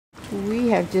We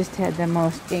have just had the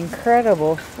most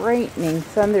incredible, frightening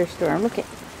thunderstorm. Look at,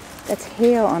 that's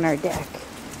hail on our deck.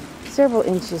 Several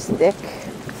inches thick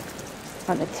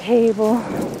on the table.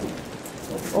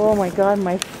 Oh my God,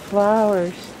 my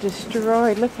flowers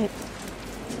destroyed. Look at,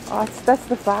 oh, that's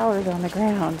the flowers on the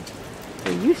ground.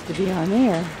 They used to be on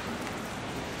there.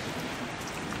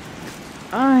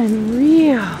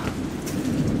 Unreal.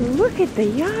 Look at the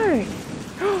yard.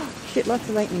 Oh, shit, lots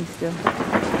of lightning still.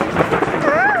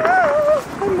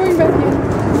 I'm going back in.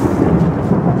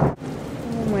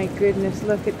 Oh my goodness,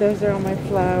 look at those are all my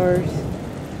flowers.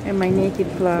 And my naked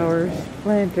flowers.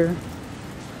 Planter.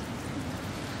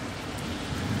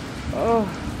 Oh,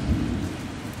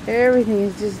 everything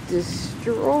is just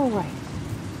destroyed.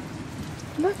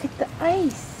 Look at the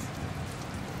ice.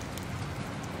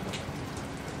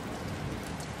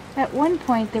 At one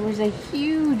point there was a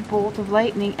huge bolt of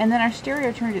lightning and then our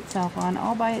stereo turned itself on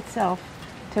all by itself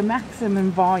to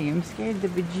maximum volume. Scared the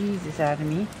bejesus out of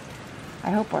me.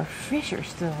 I hope our fish are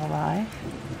still alive.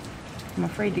 I'm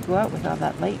afraid to go out with all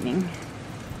that lightning.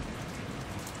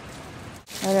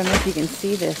 I don't know if you can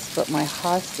see this, but my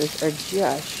hostas are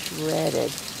just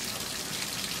shredded.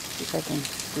 See if I can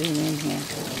zoom in here.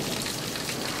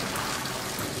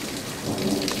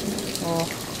 Oh,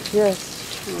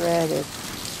 just shredded.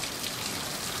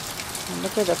 And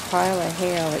look at the pile of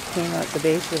hail that came out the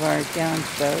base of our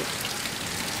downspout.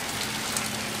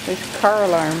 There's car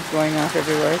alarms going off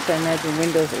everywhere, so I imagine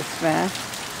windows are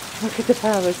smashed. Look at the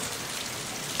pile of...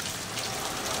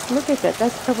 Look at that,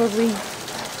 that's probably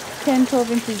 10,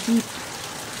 12 inches deep.